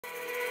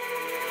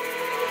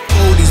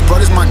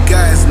brothers my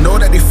guys, know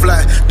that they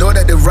fly, know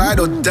that they ride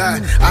or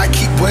die. I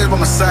keep boys by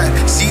my side,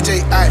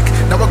 CJ Ike,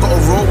 now I gotta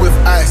roll with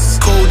ice.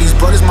 These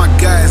brothers my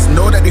guys,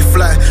 know that they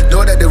fly,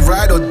 know that they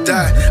ride or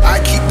die.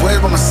 I keep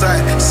boys by my side,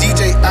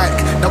 CJ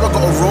Ike, now I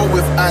gotta roll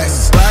with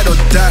ice. Ride or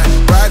die,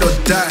 ride or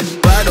die,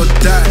 ride or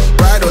die,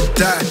 ride or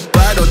die,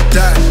 ride or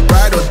die,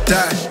 ride or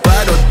die,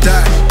 ride or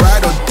die,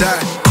 ride or die.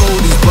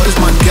 These brothers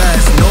my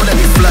guys, know that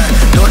they fly,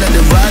 know that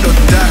they ride or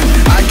die.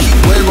 I keep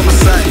boys by my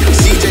side,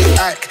 CJ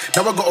Ike,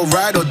 now I gotta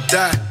ride or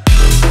die.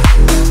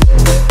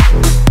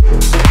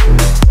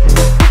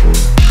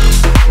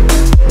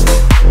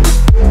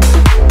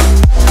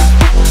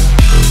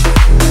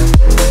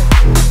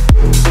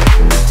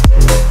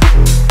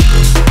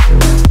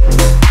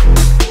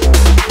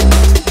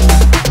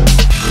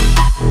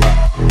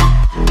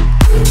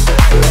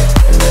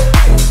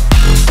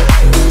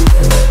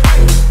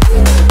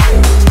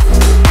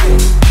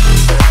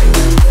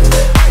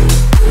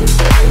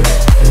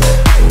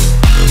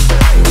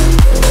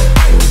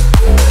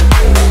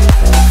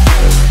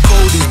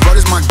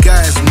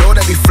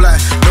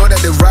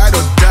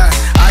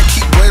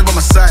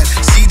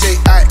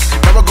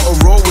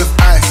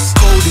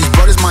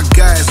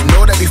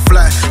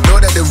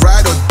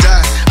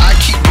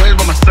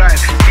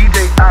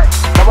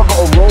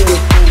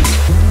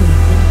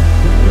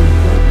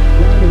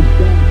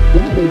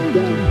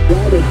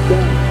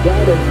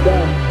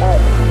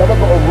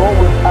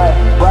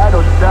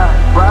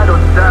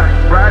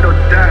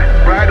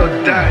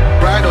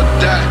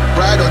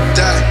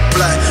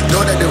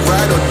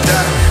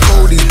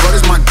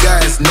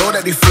 Know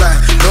that they fly,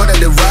 know that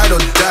they ride or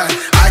die.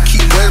 I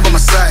keep boys by my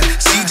side,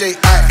 CJ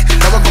Ike,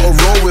 now I gotta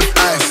roll with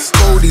ice.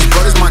 These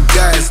brothers my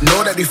guys,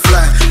 know that they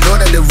fly, know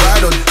that they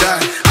ride or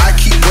die. I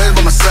keep boys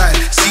by my side,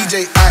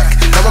 CJ Ike,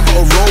 now I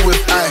gotta roll with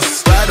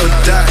ice. Ride or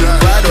die,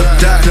 ride or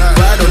die,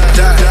 ride or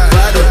die,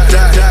 ride or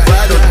die,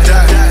 ride or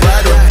die,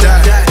 ride or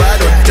die,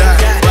 ride or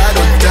die, ride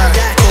or die.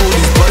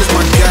 These brothers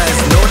my guys,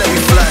 know that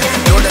they fly,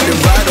 know that they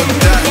ride or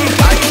die.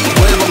 I keep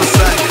boys by my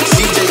side,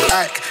 CJ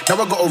Ike, now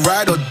I gotta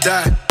ride or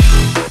die.